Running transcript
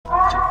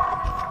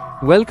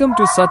Welcome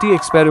to SATI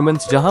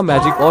experiments, जहां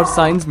magic और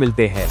science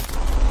मिलते हैं।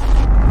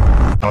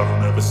 I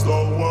don't ever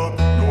slow up,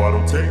 no I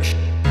don't take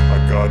shit. I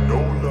got no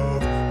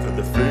love for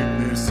the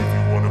fakeness. If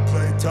you wanna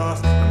play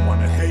tough and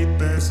wanna hate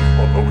this,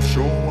 I'll always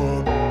show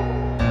up.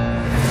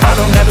 I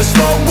don't ever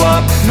slow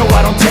up, no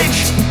I don't take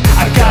shit.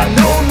 I got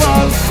no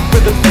love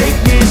for the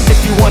fakeness.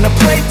 If you wanna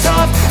play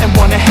tough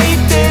and wanna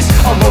hate this,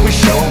 I'll always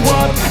show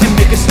up and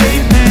make a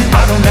statement.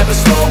 I don't ever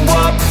slow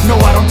up, no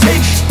I don't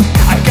take shit.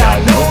 I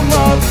got no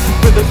love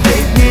for the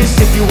fakeness.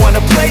 If you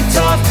wanna play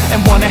tough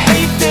and wanna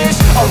hate this,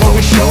 I'll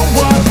always show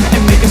up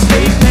and make a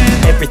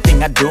statement.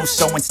 Everything I do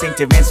so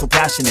instinctive and so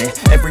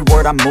passionate. Every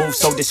word I move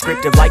so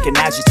descriptive like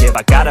an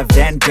adjective. I got a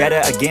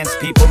vendetta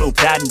against people who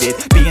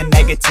patented being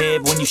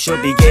negative when you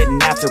should be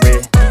getting after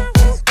it.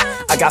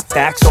 I got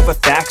facts over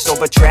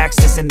tracks,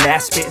 this and that.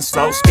 Spitting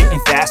slow,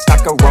 spitting fast. I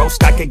could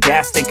roast, I could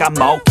gas. Think I'm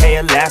okay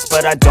at last,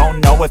 but I don't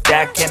know if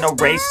that can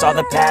erase all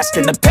the past.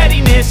 And the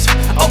pettiness,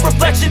 a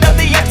reflection of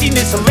the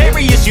emptiness.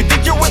 Hilarious, you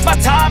think you're worth my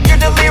time, you're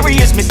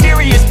delirious.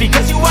 Mysterious,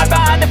 because you hide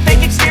behind a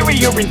fake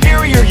exterior.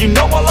 Inferior, you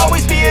know I'll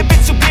always be a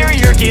bit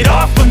superior. Get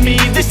off of me,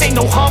 this ain't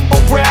no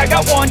humble brag.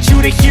 I want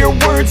you to hear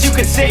words, you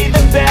can say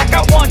them back.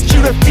 I want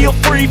you to feel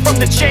free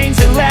from the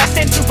chains that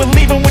last, and to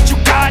believe in what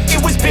you got,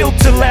 it was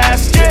built to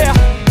last, yeah.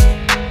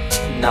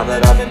 Now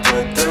that I've been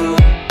put through,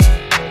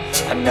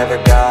 I never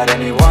got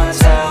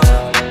anyone's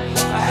help.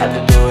 I had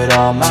to do it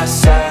all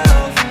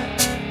myself.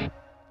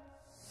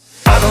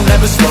 I don't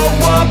ever slow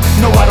up,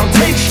 no I don't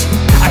take shit.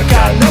 I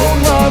got no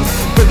love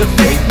for the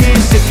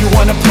fakeness. If you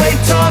wanna play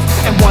tough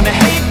and wanna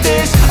hate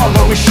this, I'll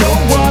always show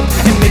up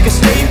and make a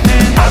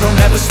statement. I don't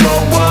ever slow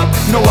up,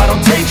 no I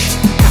don't take shit.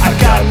 I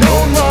got no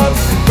love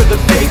for the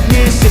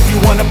fakeness. If you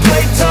wanna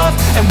play tough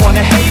and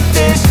wanna hate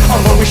this,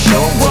 I'll always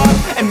show up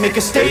and make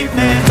a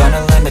statement. Gonna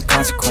learn the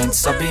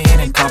consequence of being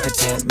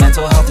incompetent.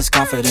 Mental health is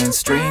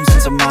confidence, dreams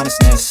and some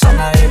honestness. I'm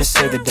not here to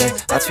save the day,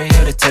 that's for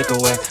you to take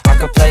away. I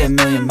could play a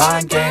million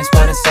mind games,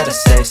 but instead I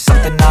say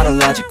something not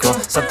illogical,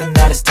 something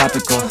that is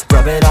topical.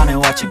 Rub it on and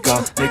watch it go,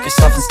 make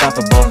yourself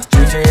unstoppable.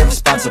 Dreams are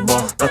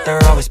irresponsible, but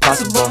they're always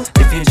possible.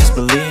 If you just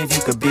believe,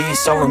 you could be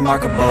so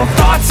remarkable.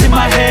 Thoughts in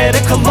my head,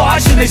 a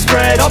collage and they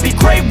spread. I'll be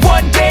great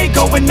one day,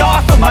 going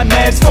off of my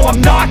meds. No,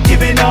 I'm not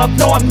giving up,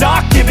 no, I'm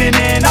not giving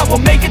in. I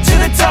will make it to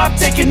the top,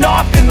 taking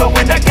off in the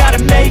wind. I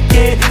gotta make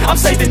it, I'm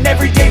saving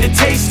every day to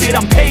taste it.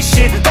 I'm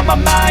patient, but my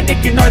mind,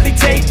 it can hardly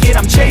take it.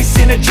 I'm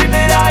chasing a dream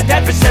that I've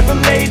had for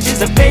several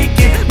ages. A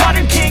vacant,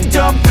 modern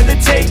kingdom for the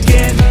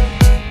taking.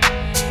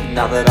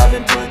 Now that I've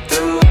been put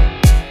through,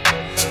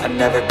 I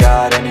never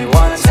got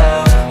anyone's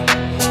help.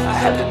 I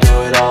had to do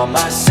it all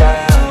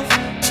myself.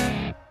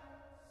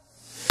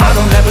 I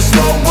don't ever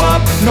slow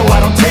up, no I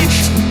don't take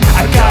shit.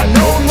 I got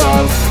no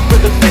love for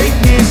the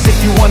fakeness. If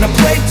you wanna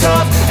play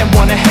tough and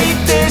wanna hate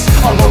this,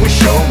 I'll always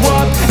show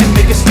up and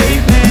make a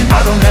statement.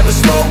 I don't ever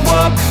slow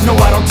up, no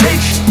I don't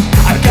take shit.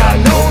 I got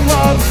no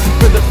love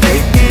for the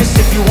fakeness.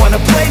 If you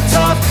wanna play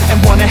tough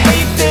and wanna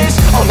hate this,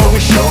 I'll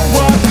always show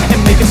up and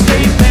make a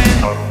statement.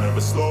 I don't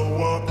ever slow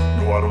up,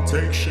 no I don't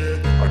take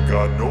shit. I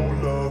got no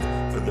love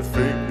for the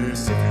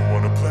fakeness. If you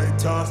wanna play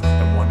tough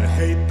and wanna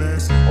hate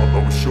this, I'll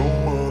always show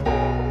up.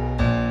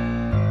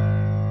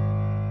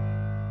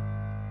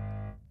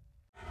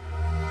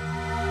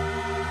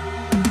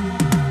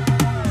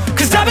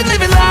 I've been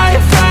living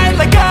life right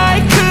like I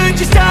could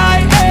just die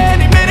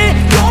any minute.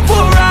 Going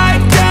for a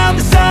ride down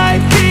the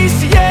side,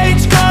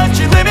 PCH,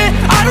 country limit.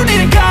 I don't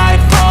need a guide,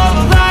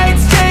 follow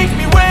lights, take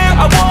me where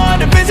I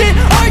wanna visit.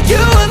 Are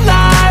you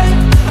alive?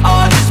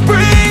 Or just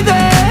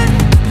breathing?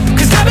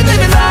 Cause I've been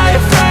living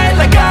life right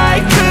like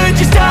I could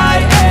just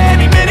die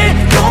any minute.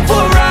 Going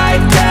for a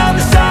ride down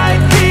the side,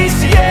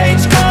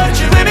 PCH,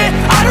 country limit.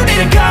 I don't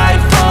need a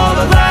guide,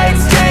 follow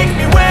lights, take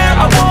me where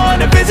I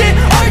wanna visit.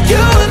 Are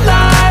you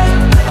alive?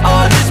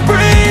 Or just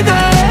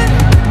breathing?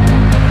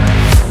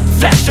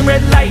 Flashing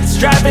red lights,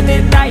 driving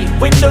at night.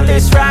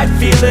 Windowless ride,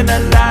 feeling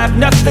alive.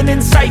 Nothing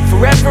in sight,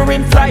 forever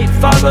in flight.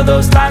 Follow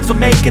those lines, we'll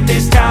make it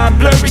this time.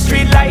 Blurry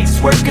street lights,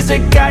 work as a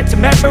guide to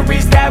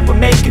memories that we're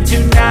making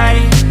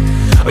tonight.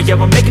 Oh yeah,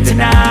 we'll make it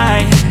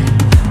tonight.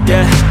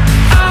 Yeah.